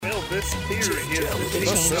This here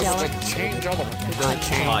is the Change Element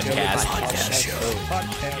podcast show,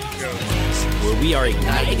 where we are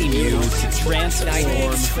igniting you to transform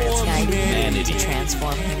humanity. Igniting you to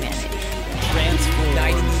transform humanity.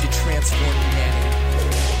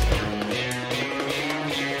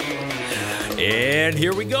 And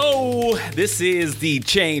here we go. This is the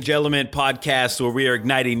Change Element podcast, where we are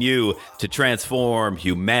igniting you to transform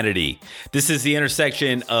humanity. This is the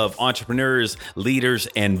intersection of entrepreneurs, leaders,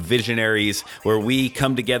 and visionaries, where we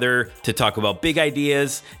come together to talk about big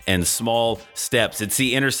ideas and small steps. It's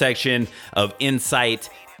the intersection of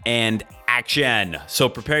insight and action. So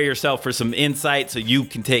prepare yourself for some insight so you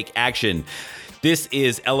can take action. This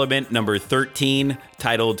is element number 13,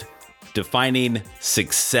 titled Defining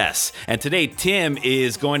Success. And today, Tim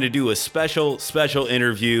is going to do a special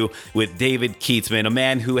interview with David Kietzman, a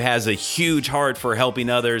man who has a huge heart for helping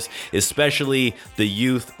others, especially the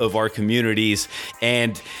youth of our communities.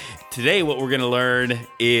 And today, what we're going to learn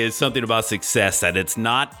is something about success, that it's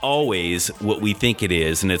not always what we think it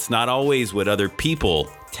is, and it's not always what other people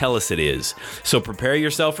tell us it is. So prepare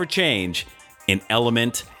yourself for change in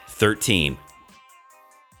element 13.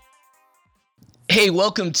 Hey,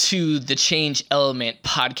 welcome to the Change Element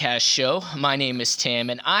podcast show. My name is Tim,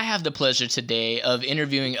 and I have the pleasure today of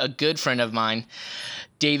interviewing a good friend of mine,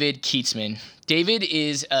 David Kietzman. David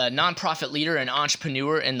is a nonprofit leader and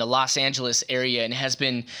entrepreneur in the Los Angeles area and has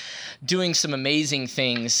been doing some amazing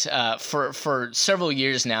things for several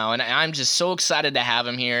years now. And I'm just so excited to have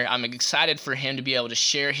him here. I'm excited for him to be able to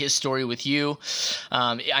share his story with you.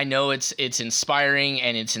 I know it's inspiring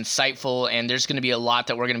and it's insightful, and there's going to be a lot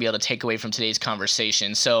that we're going to be able to take away from today's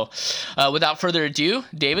conversation. So without further ado,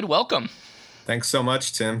 David, welcome. Thanks so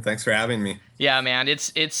much, Tim. Thanks for having me. Yeah, man,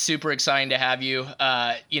 it's super exciting to have you.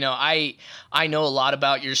 I know a lot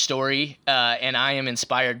about your story, and I am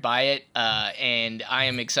inspired by it, and I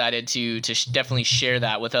am excited to definitely share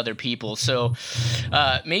that with other people. So,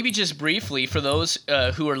 maybe just briefly for those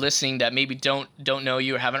who are listening that maybe don't know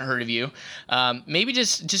you or haven't heard of you, maybe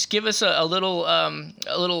just give us a little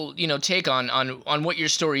take on what your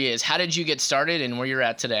story is. How did you get started and where you're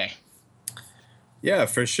at today? Yeah,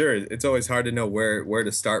 for sure. It's always hard to know where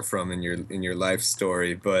to start from in your life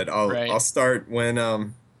story, but I'll start when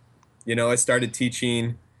I started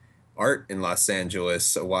teaching art in Los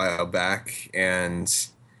Angeles a while back, and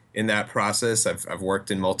in that process I've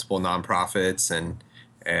worked in multiple nonprofits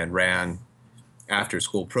and ran after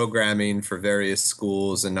school programming for various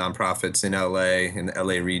schools and nonprofits in the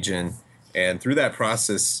LA region, and through that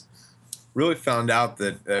process really found out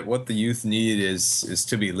that what the youth need is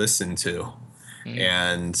to be listened to.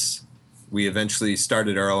 And we eventually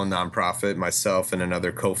started our own nonprofit, myself and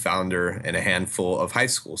another co-founder and a handful of high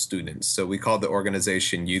school students. So we called the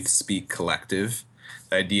organization Youth Speak Collective.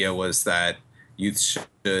 The idea was that youth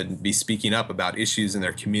should be speaking up about issues in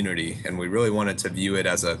their community, and we really wanted to view it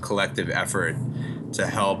as a collective effort to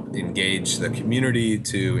help engage the community,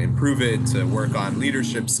 to improve it, to work on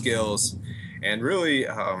leadership skills, and really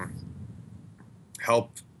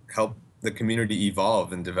help the community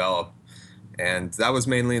evolve and develop. And that was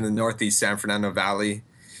mainly in the Northeast San Fernando Valley,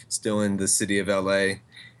 still in the city of LA,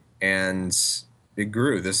 and it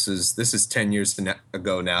grew. This is 10 years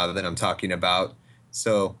ago now that I'm talking about.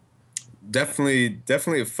 So definitely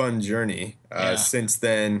a fun journey. Since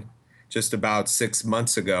then, just about 6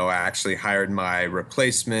 months ago, I actually hired my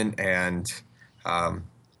replacement and have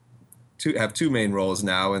two main roles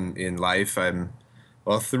now in life.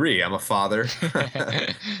 Three. I'm a father.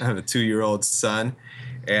 I have a 2-year-old son.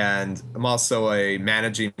 And I'm also a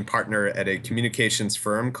managing partner at a communications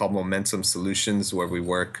firm called Momentum Solutions, where we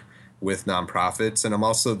work with nonprofits. And I'm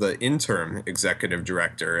also the interim executive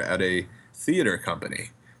director at a theater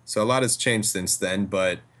company. So a lot has changed since then,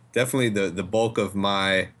 but definitely the bulk of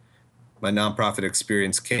my nonprofit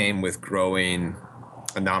experience came with growing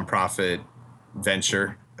a nonprofit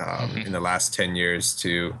venture in the last 10 years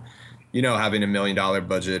to, having $1 million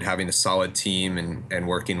budget, having a solid team, and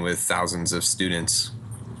working with thousands of students.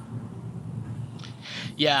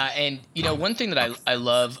 Yeah, and one thing that I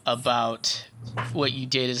love about what you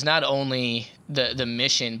did is not only the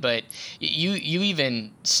mission, but you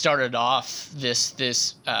even started off this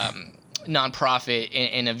nonprofit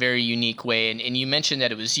in a very unique way, and you mentioned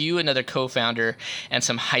that it was you, another co-founder, and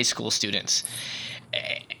some high school students.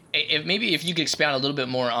 If you could expound a little bit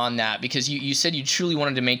more on that, because you said you truly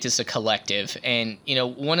wanted to make this a collective, and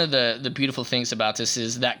one of the beautiful things about this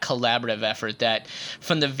is that collaborative effort, that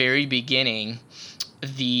from the very beginning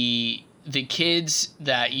the the kids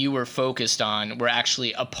that you were focused on were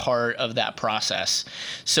actually a part of that process.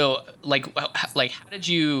 So like how did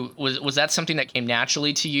you, was that something that came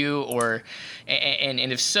naturally to you, or and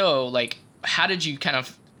if so, like how did you kind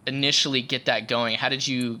of initially get that going? How did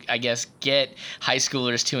you, I guess, get high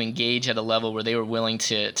schoolers to engage at a level where they were willing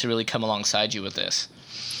to really come alongside you with this?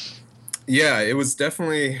 Yeah, it was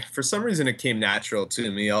definitely, for some reason it came natural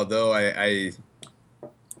to me, although I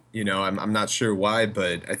I'm not sure why,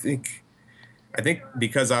 but I think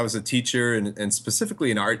because I was a teacher, and specifically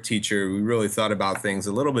an art teacher, we really thought about things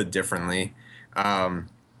a little bit differently. Um,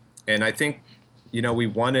 and I think, we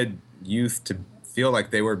wanted youth to feel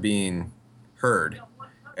like they were being heard.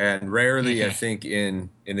 And rarely, I think, in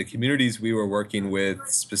the communities we were working with,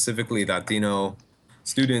 specifically Latino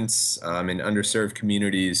students, in underserved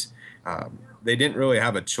communities, they didn't really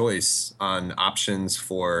have a choice on options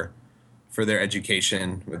for their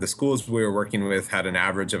education. The schools we were working with had an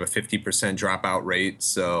average of a 50% dropout rate.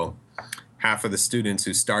 So half of the students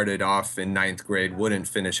who started off in ninth grade wouldn't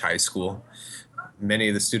finish high school. Many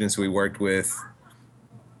of the students we worked with,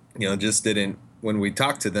 just didn't, when we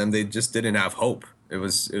talked to them, they just didn't have hope. It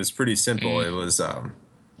was pretty simple. It was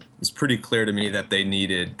pretty clear to me that they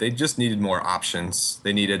just needed more options.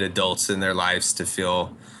 They needed adults in their lives to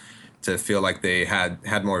feel like they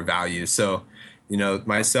had more value. So,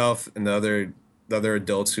 myself and the other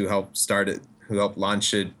adults who helped start it, who helped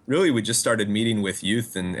launch it, really, we just started meeting with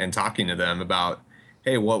youth and talking to them about,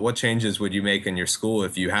 hey, what changes would you make in your school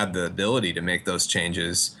if you had the ability to make those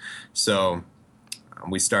changes? So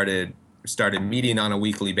we started meeting on a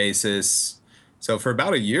weekly basis. So for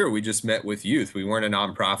about a year, we just met with youth. We weren't a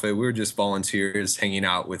nonprofit. We were just volunteers hanging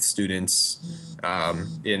out with students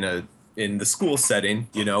in the school setting.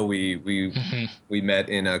 We met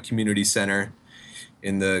in a community center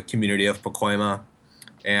in the community of Pacoima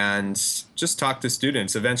and just talked to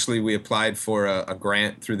students. Eventually, we applied for a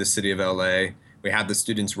grant through the city of LA. We had the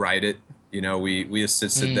students write it. We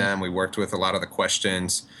assisted them. We worked with a lot of the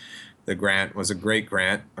questions. The grant was a great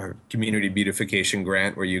grant, a community beautification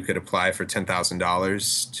grant, where you could apply for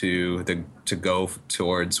 $10,000 to go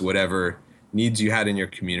towards whatever needs you had in your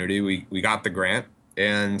community. We got the grant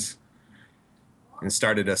and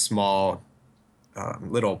started a small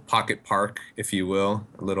little pocket park, if you will,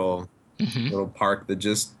 a little park that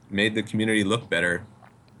just made the community look better.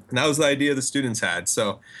 And that was the idea the students had.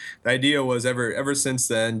 So the idea was, ever since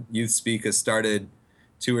then, Youth Speak has started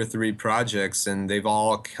 2 or 3 projects, and they've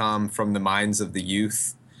all come from the minds of the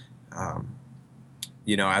youth.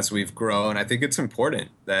 As we've grown, I think it's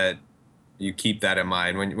important that you keep that in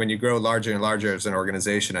mind. When you grow larger and larger as an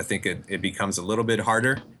organization, I think it becomes a little bit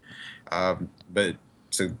harder. But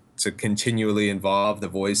to continually involve the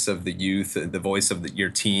voice of the youth, the voice of your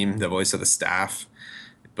team, the voice of the staff.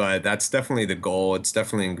 But that's definitely the goal. It's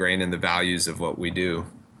definitely ingrained in the values of what we do.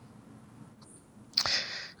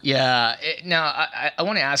 Yeah. Now, I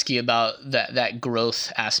want to ask you about that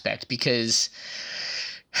growth aspect, because,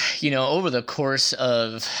 over the course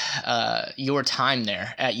of your time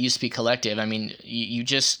there at You Speak Collective, I mean, you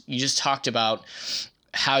just talked about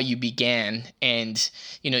how you began, and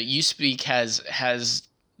You Speak has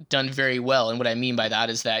done very well. And what I mean by that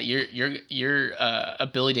is that your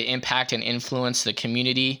ability to impact and influence the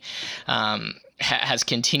community has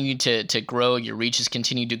continued to grow. Your reach has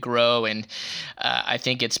continued to grow, and I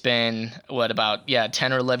think it's been about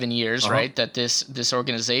 10 or 11 years, right, that this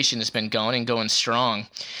organization has been going strong.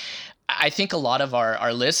 I think a lot of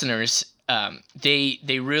our listeners, they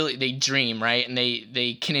dream, right, and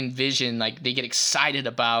they can envision, like, they get excited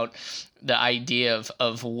about the idea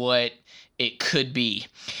of what it could be,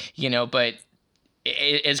 but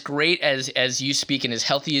as great as You Speak and as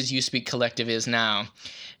healthy as You Speak Collective is now,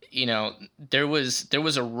 there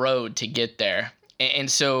was a road to get there. And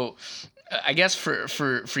so I guess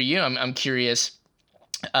for you, I'm curious,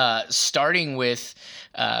 starting with,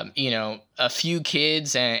 a few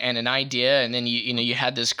kids and an idea, and then you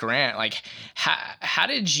had this grant. Like, how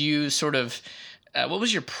did you sort of, what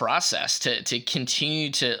was your process to continue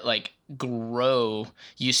to, like, grow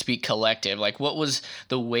You Speak Collective? Like, what was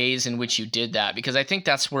the ways in which you did that? Because I think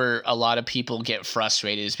that's where a lot of people get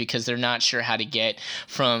frustrated, is because they're not sure how to get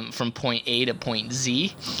from point A to point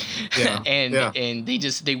Z. Yeah, and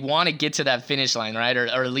they want to get to that finish line, right? Or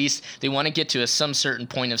at least they want to get to some certain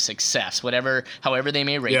point of success, however they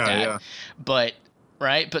may rate that. Yeah. But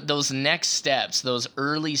right, but those next steps, those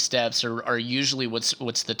early steps are usually what's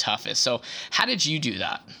the toughest. So how did you do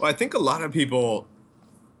that? Well, I think a lot of people,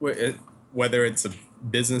 whether it's a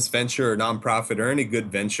business venture or nonprofit or any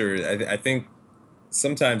good venture, I think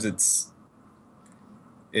sometimes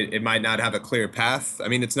it might not have a clear path. I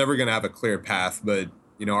mean, it's never going to have a clear path, but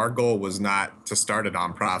our goal was not to start a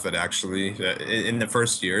nonprofit. Actually, in the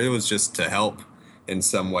first year, it was just to help in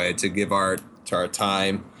some way, to give our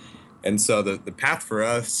time. And so the path for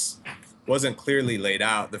us wasn't clearly laid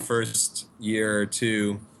out the first year or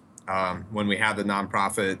two. When we had the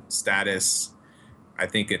nonprofit status, I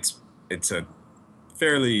think it's a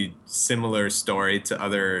fairly similar story to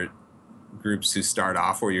other groups who start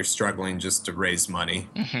off where you're struggling just to raise money.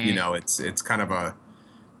 Mm-hmm. It's kind of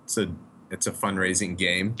it's a fundraising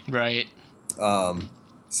game. Right.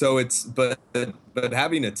 So but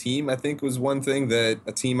having a team, I think, was one thing. That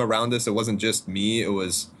a team around us. It wasn't just me. It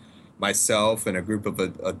was myself and a group of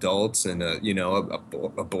adults and a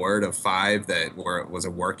board of 5 that was a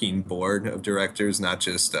working board of directors, not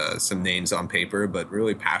just some names on paper, but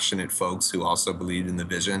really passionate folks who also believed in the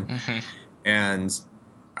vision. Mm-hmm. And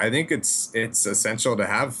I think it's essential to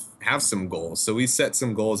have some goals. So we set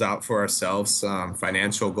some goals out for ourselves,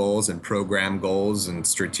 financial goals and program goals and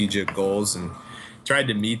strategic goals, and tried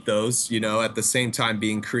to meet those, at the same time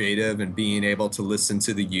being creative and being able to listen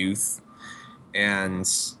to the youth. And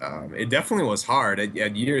it definitely was hard.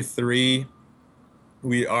 At year 3,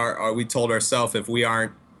 we told ourselves, if we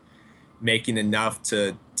aren't making enough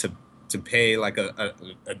to pay like a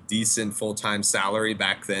decent full-time salary,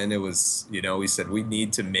 back then it was, we said we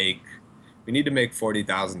need to make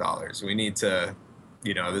 $40,000. We need to,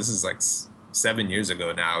 this is like 7 years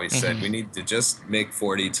ago now. We said we need to just make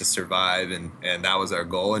 40 to survive, and that was our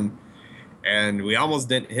goal. And we almost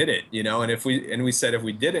didn't hit it, and we said if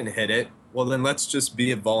we didn't hit it, well, then let's just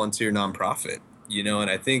be a volunteer nonprofit, and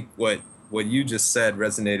I think what you just said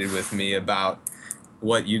resonated with me about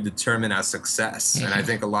what you determine as success. And I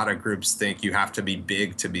think a lot of groups think you have to be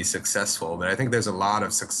big to be successful, but I think there's a lot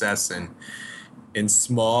of success in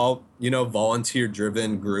small, volunteer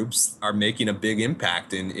driven groups are making a big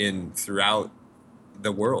impact in throughout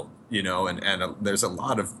the world, and there's a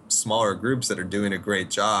lot of smaller groups that are doing a great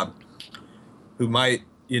job who might,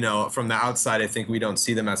 from the outside, I think we don't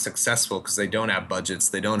see them as successful because they don't have budgets,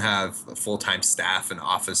 they don't have full-time staff and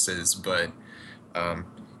offices. But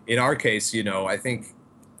in our case, I think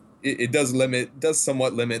it does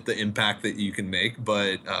somewhat limit the impact that you can make.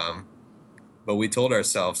 But we told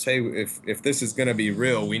ourselves, hey, if this is going to be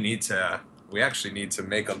real, we actually need to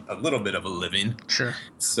make a little bit of a living. Sure.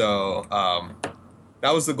 So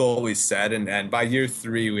that was the goal we set, and by year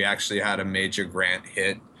 3, we actually had a major grant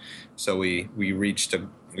hit. So we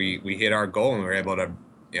hit our goal, and we were able to,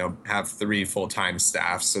 have 3 full-time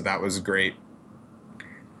staff. So that was great.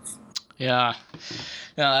 Yeah.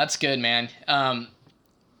 No, that's good, man. And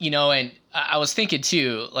I was thinking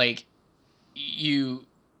too, like you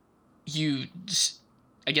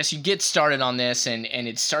I guess you get started on this and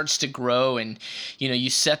it starts to grow, and, you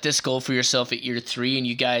set this goal for yourself at year 3, and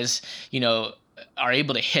you guys, are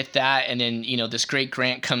able to hit that. And then, this great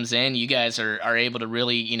grant comes in, you guys are able to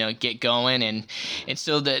really, get going. And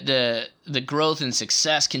so the growth and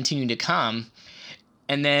success continue to come.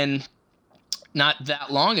 And then not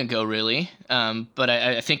that long ago, really, but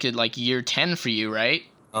I think it like year 10 for you, right?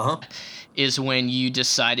 Is when you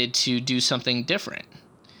decided to do something different.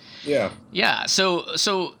 Yeah. Yeah. So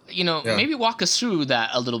maybe walk us through that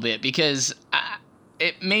a little bit, because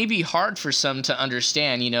it may be hard for some to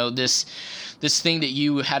understand, this thing that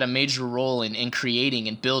you had a major role in creating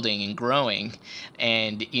and building and growing,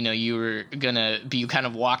 and, you were going to be kind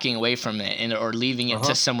of walking away from it or leaving it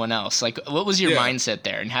to someone else. Like, what was your mindset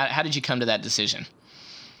there, and how did you come to that decision?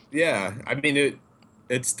 Yeah. I mean,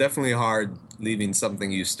 it's definitely hard leaving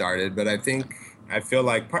something you started, but I feel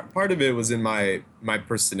like part of it was in my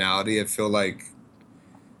personality. I feel like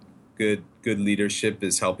good leadership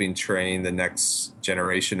is helping train the next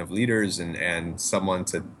generation of leaders and someone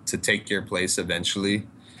to take your place eventually.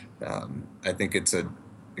 I think it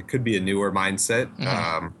could be a newer mindset,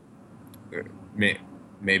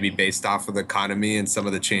 maybe based off of the economy and some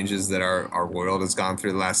of the changes that our world has gone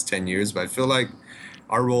through the last 10 years. But I feel like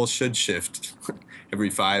our role should shift every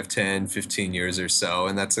 5, 10, 15 years or so,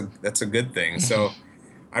 and that's a good thing. So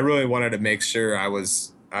I really wanted to make sure I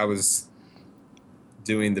was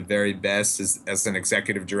doing the very best as an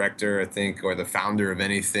executive director, I think, or the founder of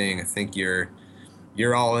anything. I think you're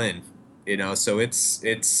all in, so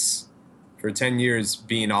it's for 10 years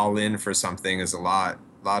being all in for something is a lot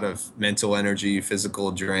of mental energy,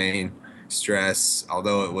 physical drain, stress.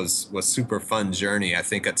 Although it was super fun journey, I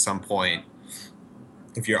think at some point,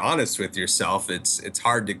 if you're honest with yourself, it's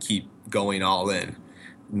hard to keep going all in.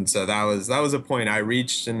 And so that was a point I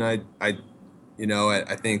reached, and I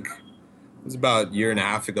think it was about a year and a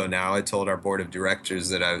half ago now, I told our board of directors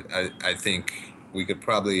that I think we could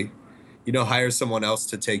probably, hire someone else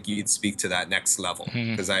to speak to that next level.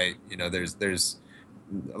 Because there's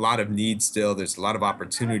a lot of need still. There's a lot of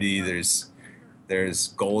opportunity. There's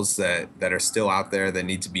goals that are still out there that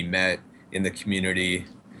need to be met in the community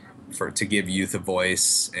to give youth a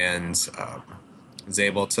voice, and was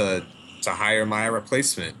able to hire my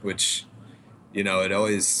replacement, which, it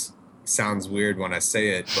always sounds weird when I say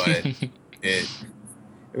it, but it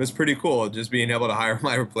was pretty cool just being able to hire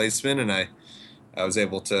my replacement. And I was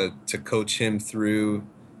able to coach him through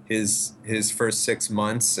his first 6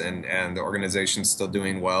 months, and the organization's still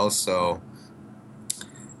doing well. So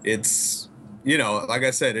it's, like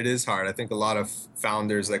I said, it is hard. I think a lot of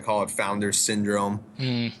founders, they call it founder syndrome,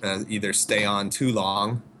 either stay on too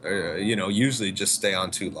long or, usually just stay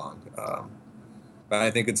on too long. But I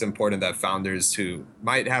think it's important that founders who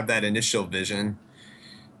might have that initial vision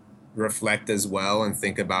reflect as well and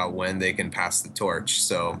think about when they can pass the torch.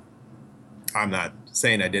 So I'm not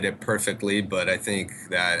saying I did it perfectly, but I think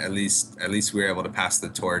that at least we were able to pass the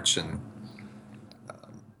torch, and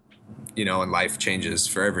and life changes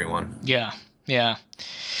for everyone. Yeah.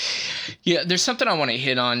 There's something I want to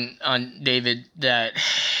hit on David, that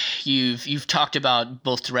you've talked about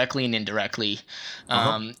both directly and indirectly,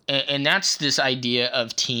 and that's this idea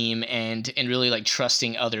of team and really like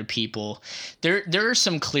trusting other people. There are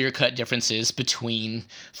some clear-cut differences between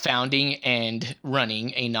founding and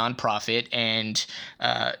running a nonprofit, and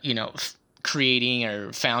creating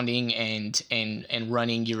or founding and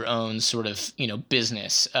running your own sort of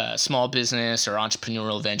business, small business or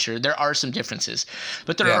entrepreneurial venture. There are some differences,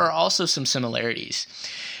 but there are also some similarities,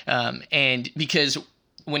 and because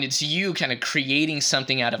when it's you kind of creating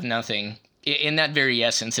something out of nothing, in that very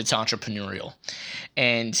essence, it's entrepreneurial,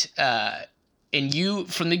 and you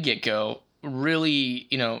from the get-go really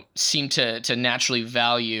seem to naturally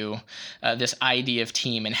value this idea of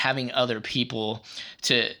team and having other people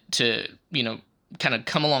to kind of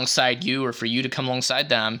come alongside you, or for you to come alongside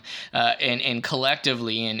them, and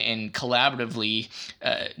collectively and collaboratively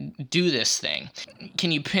do this thing.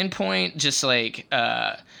 Can you pinpoint just like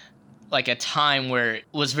a time where it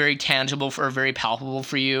was very tangible or very palpable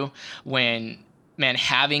for you when, man,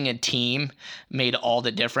 having a team made all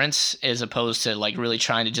the difference, as opposed to like really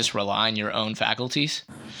trying to just rely on your own faculties?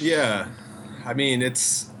 Yeah. I mean,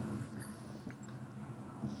 it's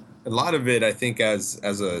a lot of it, I think, as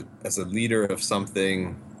a leader of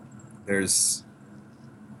something, it's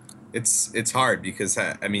hard because,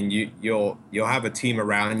 I mean, you'll have a team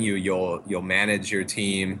around you, you'll manage your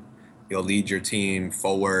team, you'll lead your team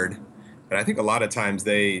forward. But I think a lot of times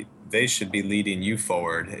they should be leading you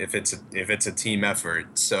forward if it's a team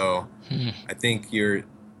effort. So I think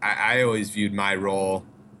I always viewed my role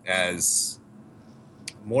as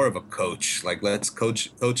more of a coach. Like, let's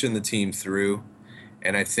coaching the team through.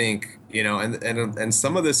 And I think, and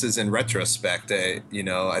some of this is in retrospect.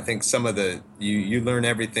 I think some of you learn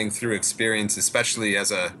everything through experience, especially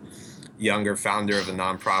as a younger founder of a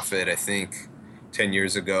nonprofit. I think 10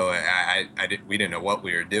 years ago, we didn't know what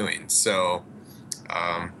we were doing. So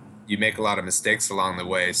you make a lot of mistakes along the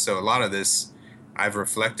way. So a lot of this I've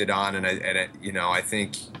reflected on, and I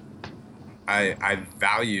think I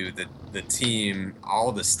value the team,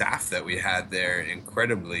 all the staff that we had there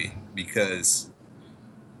incredibly, because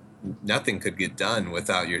nothing could get done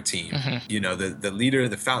without your team. The leader,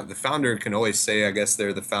 the founder can always say, I guess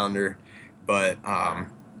they're the founder, but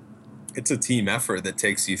it's a team effort that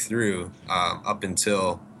takes you through up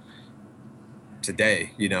until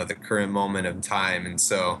today, the current moment of time. And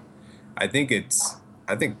so I think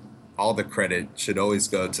all the credit should always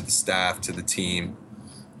go to the staff, to the team.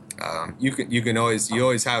 You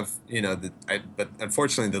always have, but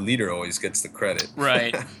unfortunately the leader always gets the credit,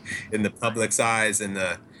 right? In the public's eyes, in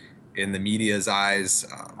the media's eyes,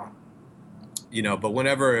 but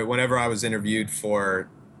whenever I was interviewed for,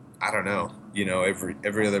 I don't know,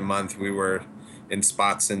 every other month we were in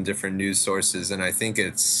spots in different news sources, and I think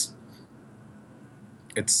it's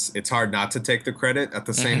hard not to take the credit at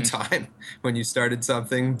the same time when you started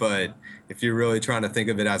something. But if you're really trying to think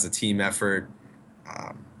of it as a team effort,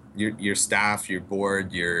 your staff, your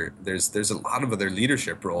board, there's a lot of other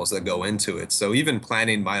leadership roles that go into it. So even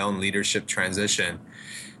planning my own leadership transition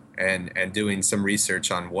and doing some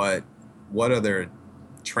research on what other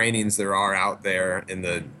trainings there are out there in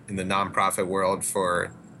the nonprofit world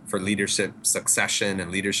for leadership succession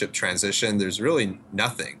and leadership transition, there's really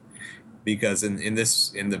nothing. Because in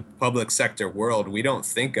the public sector world, we don't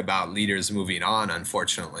think about leaders moving on,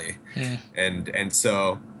 unfortunately. And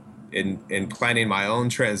so in planning my own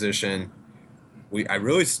transition, I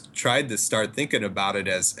really tried to start thinking about it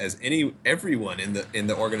as everyone in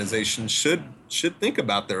the organization should think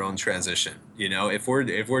about their own transition. if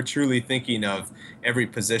we're truly thinking of every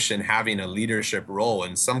position having a leadership role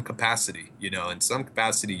in some capacity, in some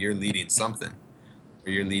capacity you're leading something,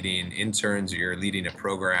 or you're leading interns, or you're leading a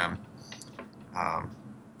program,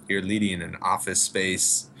 you're leading an office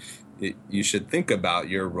space, you should think about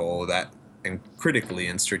your role and critically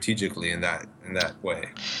and strategically in that way.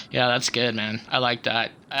 Yeah, that's good, man. I like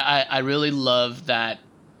that. I really love that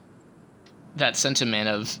sentiment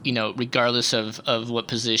of, regardless of what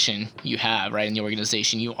position you have, right, in the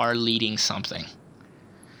organization, you are leading something.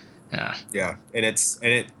 Yeah.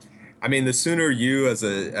 I mean, the sooner you as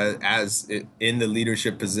in the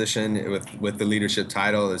leadership position with the leadership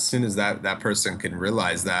title, as soon as that person can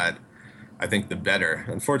realize that, I think the better.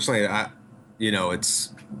 Unfortunately,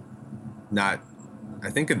 it's not. I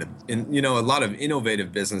think a lot of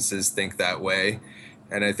innovative businesses think that way,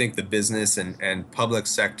 and I think the business and public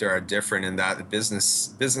sector are different in that the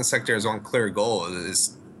business sector has one clear goal,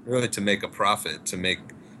 is really to make a profit, to make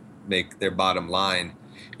their bottom line.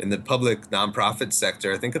 In the public nonprofit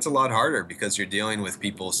sector, I think it's a lot harder because you're dealing with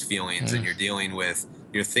people's feelings, and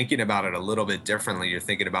you're thinking about it a little bit differently. You're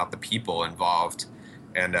thinking about the people involved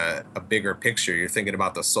and a bigger picture. You're thinking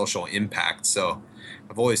about the social impact. So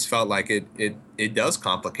I've always felt like it does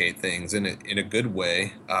complicate things in a good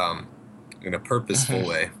way, in a purposeful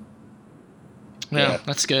way. Yeah,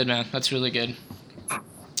 that's good, man. That's really good.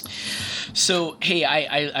 So, hey,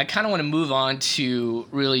 I kind of want to move on to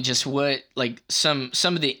really just what, like, some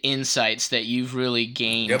of the insights that you've really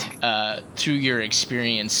gained through your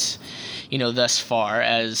experience, thus far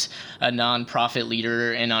as a nonprofit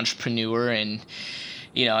leader and entrepreneur. And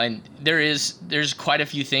and there's quite a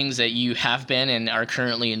few things that you have been and are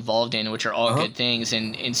currently involved in, which are all good things.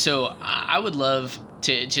 And so I would love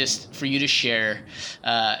to just for you to share,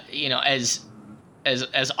 as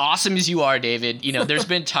awesome as you are, David, there's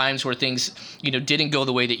been times where things, didn't go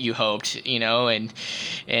the way that you hoped, and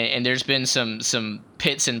there's been some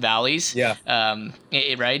pits and valleys,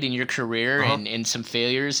 right, in your career, and some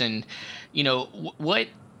failures. And, what,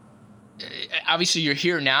 obviously you're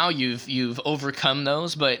here now, you've overcome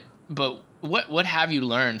those, but what have you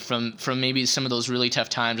learned from maybe some of those really tough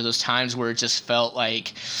times, or those times where it just felt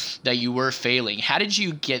like that you were failing? How did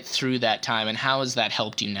you get through that time, and how has that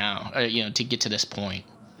helped you now, to get to this point?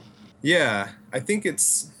 Yeah, I think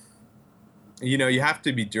it's, you have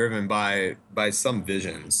to be driven by some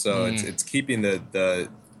vision. So it's keeping the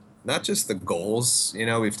not just the goals.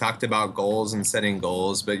 We've talked about goals and setting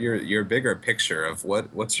goals, but your bigger picture of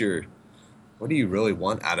what do you really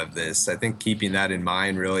want out of this? I think keeping that in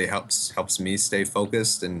mind really helps me stay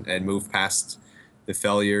focused and move past the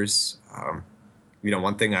failures.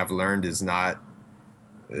 One thing I've learned is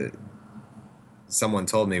someone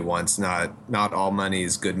told me once, not all money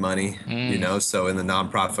is good money. So in the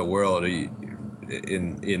nonprofit world,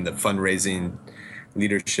 in the fundraising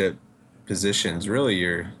leadership positions, really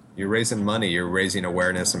you're raising money, you're raising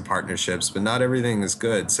awareness and partnerships, but not everything is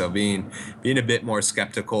good. So being a bit more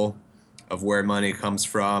skeptical of where money comes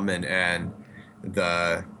from, and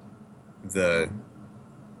the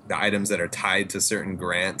items that are tied to certain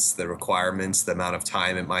grants, the requirements, the amount of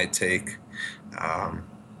time it might take,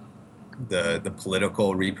 the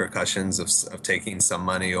political repercussions of taking some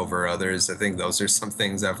money over others. I think those are some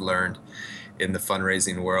things I've learned in the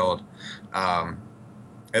fundraising world. And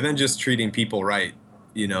then just treating people right,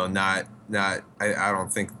 I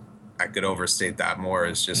don't think I could overstate that more,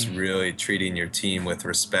 is just really treating your team with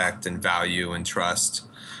respect and value and trust.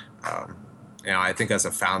 I think as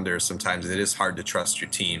a founder, sometimes it is hard to trust your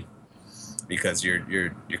team because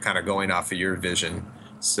you're kind of going off of your vision.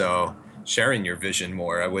 So sharing your vision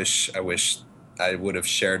more. I wish I would have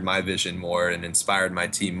shared my vision more and inspired my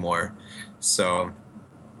team more. So,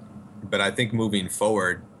 but I think moving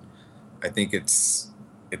forward, I think it's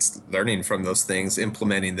learning from those things,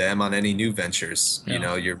 implementing them on any new ventures,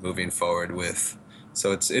 you're moving forward with.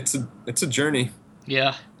 So it's a journey.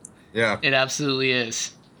 Yeah. Yeah. It absolutely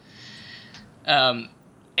is. And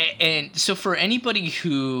so for anybody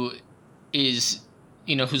who is,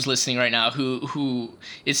 who's listening right now, who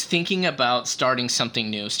is thinking about starting something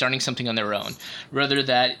new, starting something on their own, whether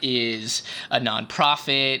that is a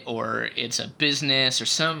nonprofit or it's a business or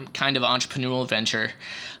some kind of entrepreneurial venture,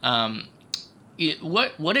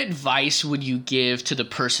 what advice would you give to the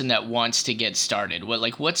person that wants to get started?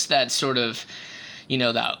 What's that sort of,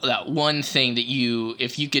 that one thing that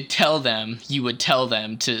if you could tell them, you would tell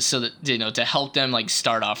them to help them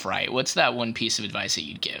start off right? What's that one piece of advice that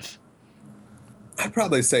you'd give? I'd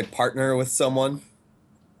probably say partner with someone.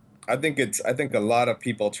 I think a lot of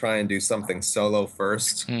people try and do something solo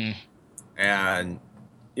first. And,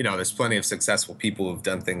 there's plenty of successful people who've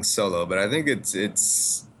done things solo, but I think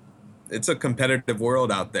it's it's a competitive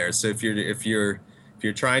world out there. So if you're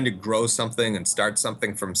trying to grow something and start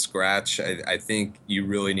something from scratch, I think you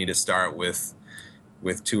really need to start with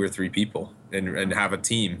 2 or 3 people and have a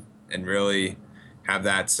team and really have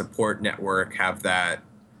that support network, have that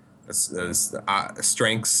those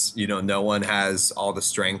strengths. No one has all the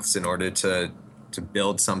strengths in order to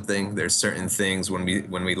build something. There's certain things when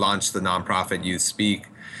we launched the nonprofit Youth Speak,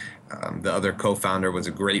 the other co-founder was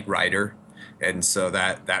a great writer. And so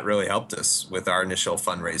that really helped us with our initial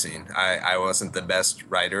fundraising. I wasn't the best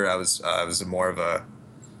writer. I was more of a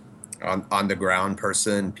on the ground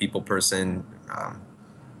person, people person.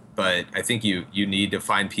 But I think you need to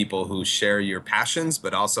find people who share your passions,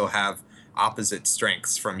 but also have opposite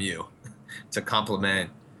strengths from you to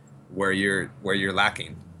complement where you're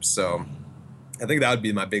lacking. So I think that would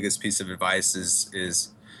be my biggest piece of advice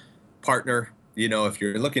is partner. If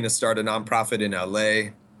you're looking to start a nonprofit in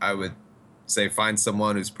LA, I would say find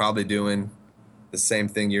someone who's probably doing the same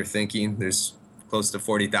thing you're thinking. There's close to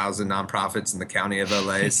 40,000 nonprofits in the county of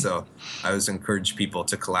LA. So I always encourage people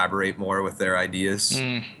to collaborate more with their ideas.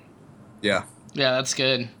 Yeah. Yeah, that's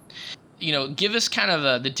good. Give us kind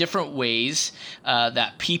of the different ways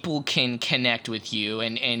that people can connect with you,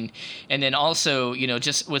 and then also,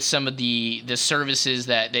 just with some of the services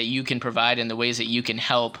that you can provide and the ways that you can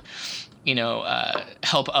help,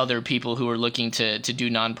 help other people who are looking to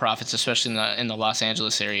do nonprofits, especially in the Los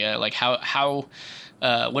Angeles area. Like how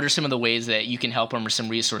what are some of the ways that you can help them, or some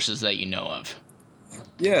resources that you know of?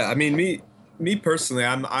 Yeah, I mean, me personally,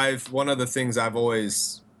 one of the things I've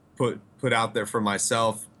always put out there for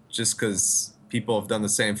myself, just because people have done the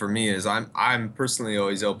same for me, is I'm personally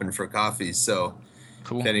always open for coffee. So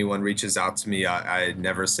cool. If anyone reaches out to me, I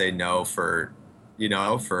never say no for an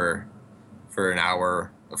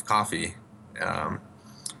hour of coffee,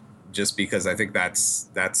 just because I think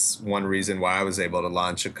that's one reason why I was able to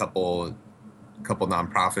launch a couple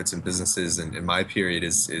nonprofits and businesses in my period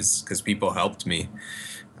is because people helped me.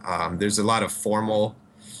 There's a lot of formal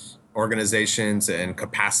organizations and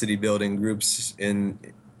capacity building groups in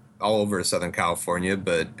all over Southern California,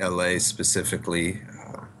 but LA specifically,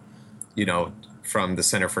 from the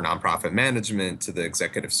Center for Nonprofit Management to the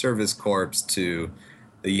Executive Service Corps to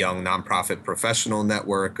the Young Nonprofit Professional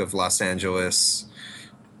Network of Los Angeles.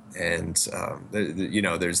 And,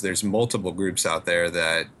 there's multiple groups out there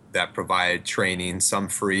that provide training, some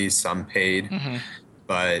free, some paid. Mm-hmm.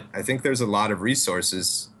 But I think there's a lot of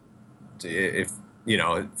resources if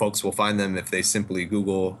folks will find them if they simply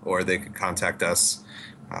Google, or they could contact us.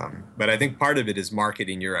 But I think part of it is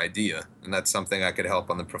marketing your idea. And that's something I could help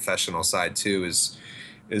on the professional side too,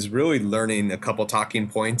 is really learning a couple talking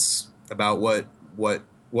points about what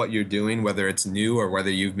you're doing, whether it's new or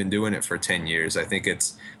whether you've been doing it for 10 years. I think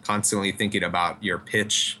it's constantly thinking about your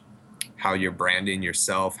pitch, how you're branding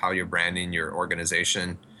yourself, how you're branding your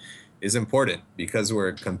organization is important, because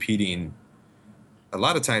we're competing. A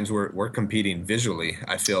lot of times we're competing visually,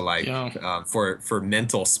 I feel like, for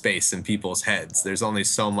mental space in people's heads. There's only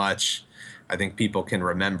so much I think people can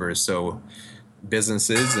remember. So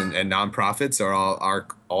businesses and nonprofits are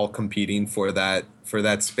all competing for that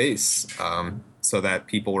space, so that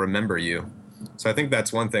people remember you. So I think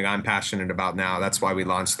that's one thing I'm passionate about now. That's why we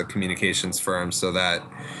launched the communications firm, so that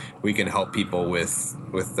we can help people with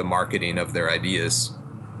the marketing of their ideas.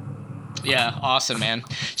 Yeah, awesome, man.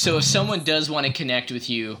 So if someone does want to connect with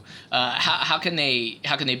you, how can they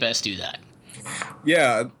best do that?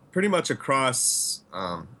 Yeah, pretty much across,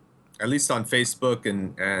 at least on Facebook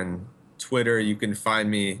and Twitter, you can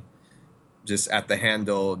find me just at the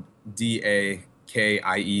handle DAKIETZ,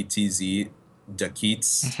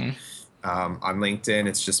 Dakietz. Mm-hmm. On LinkedIn,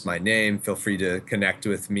 it's just my name. Feel free to connect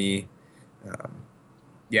with me.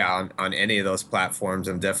 On any of those platforms,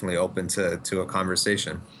 I'm definitely open to a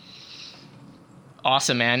conversation.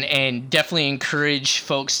 Awesome, man. And definitely encourage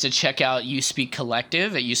folks to check out You Speak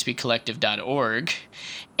Collective at youspeakcollective.org.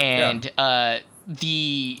 And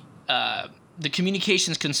the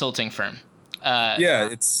communications consulting firm.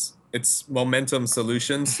 It's Momentum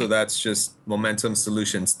Solutions. So that's just Momentum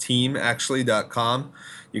Solutions Team, actually.com.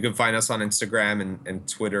 You can find us on Instagram and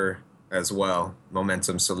Twitter as well,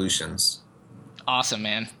 Momentum Solutions. Awesome,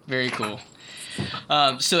 man. Very cool.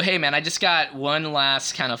 So, hey, man, I just got one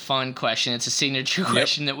last kind of fun question. It's a signature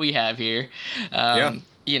question that we have here.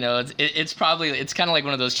 It's kind of like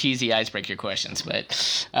one of those cheesy icebreaker questions.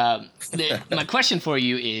 But my question for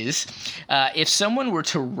you is, if someone were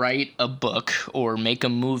to write a book or make a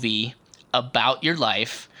movie about your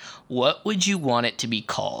life, what would you want it to be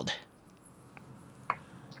called?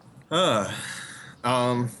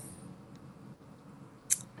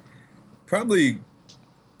 Probably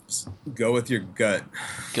Go with your gut.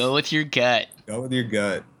 Go with your gut. Go with your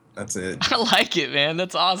gut. That's it. I like it, man.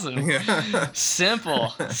 That's awesome. Yeah.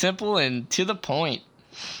 Simple and to the point.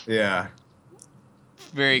 Yeah.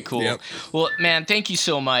 Very cool. Yep. Well, man, thank you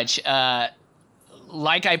so much.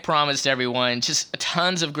 Like I promised everyone, just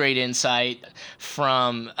tons of great insight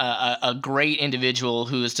from a great individual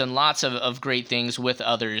who has done lots of great things with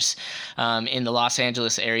others in the Los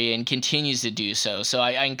Angeles area and continues to do so. So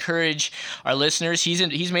I encourage our listeners.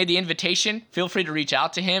 He's made the invitation. Feel free to reach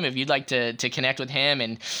out to him if you'd like to connect with him,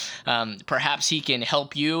 and perhaps he can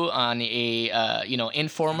help you on a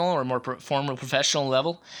informal or more formal professional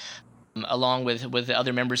level, along with the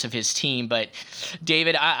other members of his team. But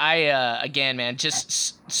David, I again, man,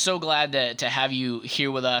 just so glad to have you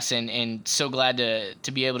here with us, and so glad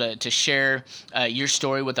to be able to share your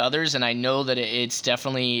story with others. And I know that it's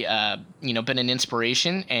definitely been an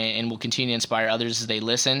inspiration, and will continue to inspire others as they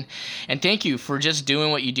listen. And thank you for just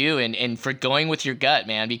doing what you do, and for going with your gut,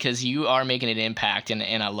 man, because you are making an impact, and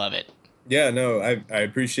I love it. Yeah, no, I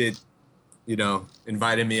appreciate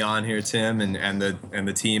inviting me on here, Tim, and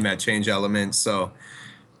the team at Change Element. So,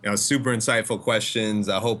 super insightful questions.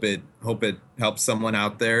 I hope it helps someone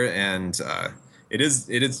out there, and it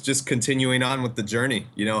is just continuing on with the journey.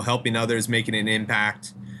 Helping others, making an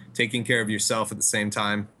impact, taking care of yourself at the same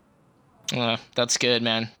time. That's good,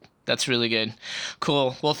 man. That's really good.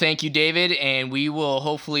 Cool. Well, thank you, David, and we will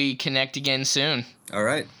hopefully connect again soon. All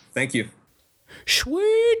right. Thank you.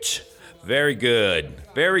 Sweet. Very good.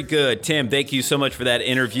 Very good. Tim, thank you so much for that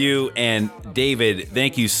interview. And David,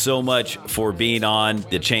 thank you so much for being on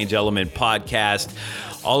the Change Element podcast.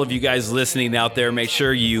 All of you guys listening out there, make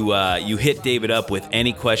sure you hit David up with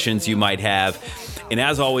any questions you might have. And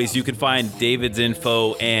as always, you can find David's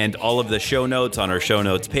info and all of the show notes on our show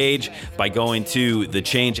notes page by going to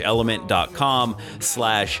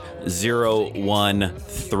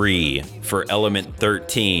thechangeelement.com/013 for element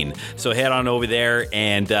 13. So head on over there,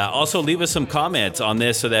 and also leave us some comments on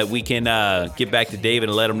this so that we can get back to David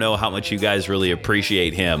and let him know how much you guys really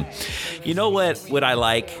appreciate him. You know what I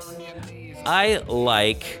like? I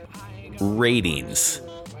like ratings.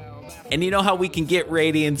 And you know how we can get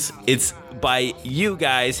ratings? It's by you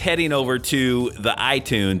guys heading over to the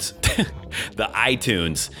iTunes. The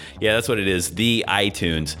iTunes. Yeah, that's what it is. The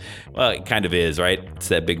iTunes. Well, it kind of is, right? It's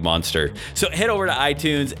that big monster. So head over to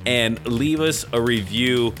iTunes and leave us a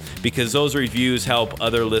review, because those reviews help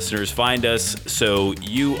other listeners find us. So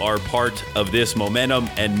you are part of this momentum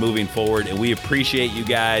and moving forward. And we appreciate you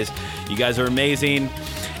guys. You guys are amazing.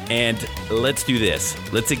 And let's do this.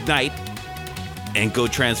 Let's ignite and go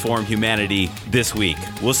transform humanity this week.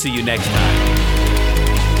 We'll see you next time.